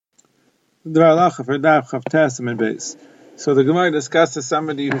Dvar Halacha for Daf Chav Testament base. So the Gemara discusses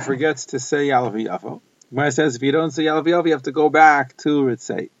somebody who forgets to say Yalav Yavo. The Gemara says if you don't say Yalav Yavo, you have to go back to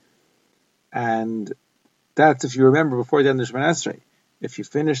Ritzei. And that's if you remember before the end of Shemon Esrei. If you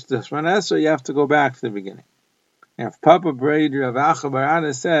finish the Shemon Esrei, you have to go back to the beginning. And if Papa Braid Rav Acha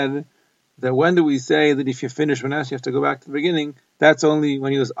Barana said that when do we say that if you finish Shemon Esrei, you have to go back to the beginning, that's only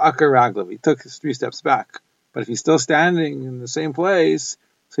when he was Akar Raglav. He took his 3 steps back. But if he's still standing in the same place,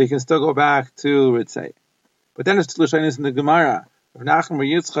 so you can still go back to Ritzei. But then it's Lushanis in the Gemara. Rav Nachman Bar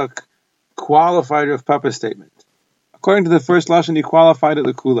Yitzchak qualified Rav Papa's statement. According to the first Lashon, he qualified it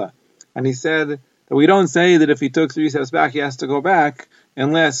L'Kula. And he said that we don't say that if he took 3 steps back, he has to go back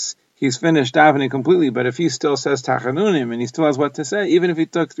unless he's finished davening completely. But if he still says Tachanunim and he still has what to say, even if he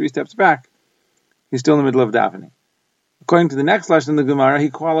took 3 steps back, he's still in the middle of davening. According to the next Lashon in the Gemara, he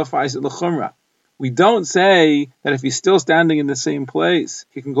qualifies it L'Chumra. We don't say that if he's still standing in the same place,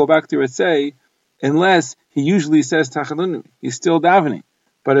 he can go back to Ritzei, unless he usually says Tachanunim. He's still davening.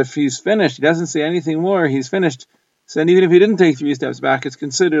 But if he's finished, he doesn't say anything more, he's finished. So even if he didn't take 3 steps back, it's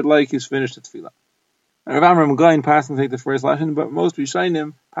considered like he's finished the tefillah. Rav Amram Gain Paskin take the first lashon, but most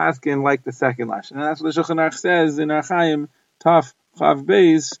Rishonim Paskin like the second lashon. And that's what the Shulchan Aruch says in Archaim, Taf, Chav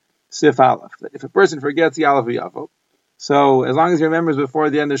Beis, Sif Aleph. That if a person forgets Yalav Yavo, so as long as he remembers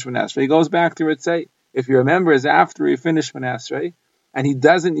before the end of Shemon Esrei, he goes back to Ritzei. If he remembers after he finished Shemon Esrei, and he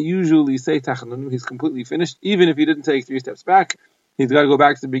doesn't usually say Tachanunim, he's completely finished, even if he didn't take 3 steps back, he's got to go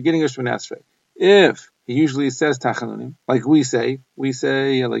back to the beginning of Shemon Esrei. If he usually says Tachanunim, like we say,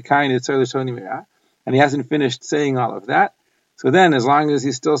 and he hasn't finished saying all of that, so then as long as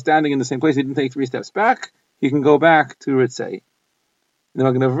he's still standing in the same place, he didn't take 3 steps back, he can go back to Ritzei. The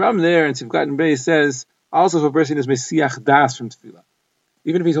Magen Avram there in Sivkat and Beis says, also if a person is Mesiach Das from Tefillah,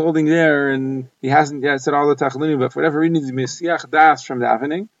 even if he's holding there and he hasn't yet said all the Tachanunim, but for whatever reason he's Mesiach Das from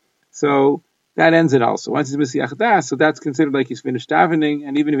davening, so that ends it also. Once he's Mesiach Das, so that's considered like he's finished davening,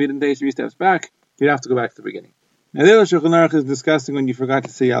 and even if he didn't take 3 steps back, you'd have to go back to the beginning. Now the other Shulchan Aruch is discussing when you forgot to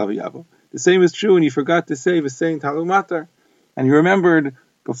say Yalav Yavo. The same is true when you forgot to say V'sein Talu Matar, and you remembered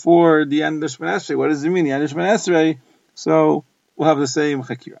before the end of Shemon Esrei. What does it mean, the end of Shemon Esrei? So we'll have the same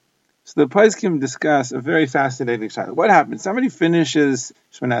Chakira. So the Paiskim discuss a very fascinating shayla. What happens? Somebody finishes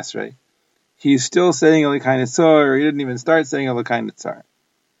Shemon Esrei. He's still saying Elikain Tzar, or he didn't even start saying Elikain Tzar.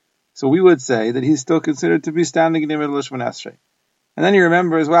 So we would say that he's still considered to be standing in the middle of Shemon Esrei. And then he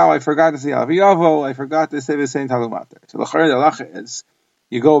remembers, wow, I forgot to say Yalav Yavo, I forgot to say V'sein Talu Matar. So the Halacha is,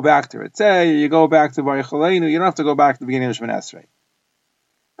 you go back to Ritzei, you go back to Baruch Aleinu, you don't have to go back to the beginning of Shemon Esrei.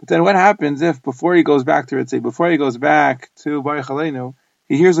 But then what happens if before he goes back to Ritzei, before he goes back to Baruch Aleinu,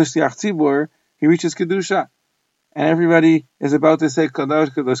 he hears L'Shliach Tzibur, he reaches Kedusha, and everybody is about to say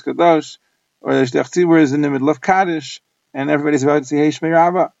Kadosh, Kadosh, Kadosh, or the L'Shliach Tzibur is in the middle of Kaddish, and everybody's about to say Hey Shmei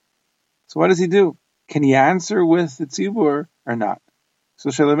Rabbah. So what does he do? Can he answer with the Tzibur or not? So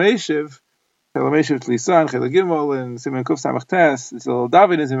Shalom Eshiv Tlisan, Chela Gimel, and Siman Kuf Samach Tes, it's a little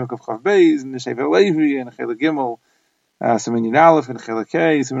David, and Siman Kuf Chav Beis, and the Shevel Levi, and Chela Gimel, Siman Yin Aleph, and Chela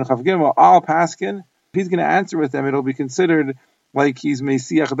Kei, Siman Chav Gimel, all Paskin. If he's going to answer with them, it'll be considered like he's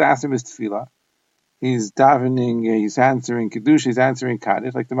Mesiach Das in his Tefillah. He's davening, he's answering Kedusha, he's answering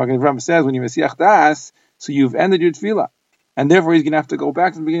Kaddish. Like the Magen Avram says, when you're Mesiach Das, so you've ended your Tefillah. And therefore he's going to have to go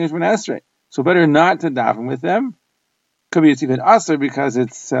back to the beginning of Shemon Esrei. So better not to daven with them. Could be it's even Aser because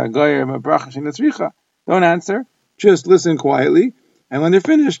it's Goyer, Berachos, and Tzricha. Don't answer. Just listen quietly. And when they're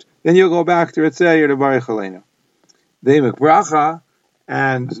finished, then you'll go back to Ritzei or to Baruch Aleinu. They make bracha,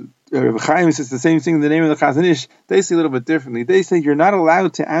 and Reb Chaim says the same thing in the name of the Chazon Ish. They say a little bit differently. They say you're not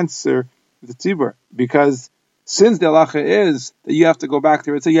allowed to answer the tzibur, because since the halacha is that you have to go back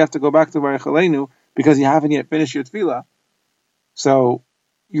to Ritzei, you have to go back to Baruch Aleinu, because you haven't yet finished your tefillah. So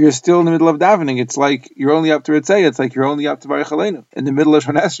you're still in the middle of davening. It's like you're only up to Ritzei. It's like you're only up to Baruch Aleinu. In the middle of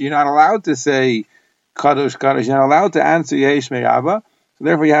Shemon Esrei, you're not allowed to say Kadosh, Kadosh. You're not allowed to answer Yehei Shmei Rabbah. So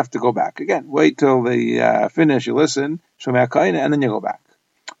therefore, you have to go back again. Wait till they finish. You listen, Shomei HaKaina, and then you go back.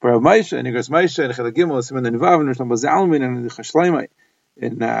 For Rav Moshe and Igros Moshe and Chela Gimel, Siman and Vav and Rishon Bazalmin and the Chashleimai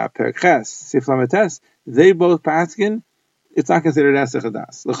in Perek Ches, Sif Lametes, they both paskin. It's not considered Hesed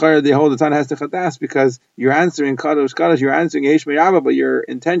Chadas. L'chayr, they hold it's not Hesed Chadas because you're answering Kadosh Kadosh, you're answering Yesh Me'Rabba, but your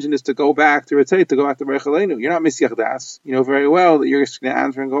intention is to go back to Ritzei, to go back to Baruch Aleinu. You're not Mesiach Das. You know very well that you're just going to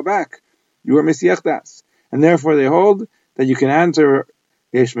answer and go back. You are Mesiach Das. And therefore they hold that you can answer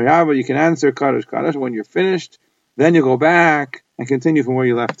Yesh Me'Rabba, you can answer Kadosh Kadosh. When you're finished, then you go back and continue from where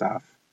you left off.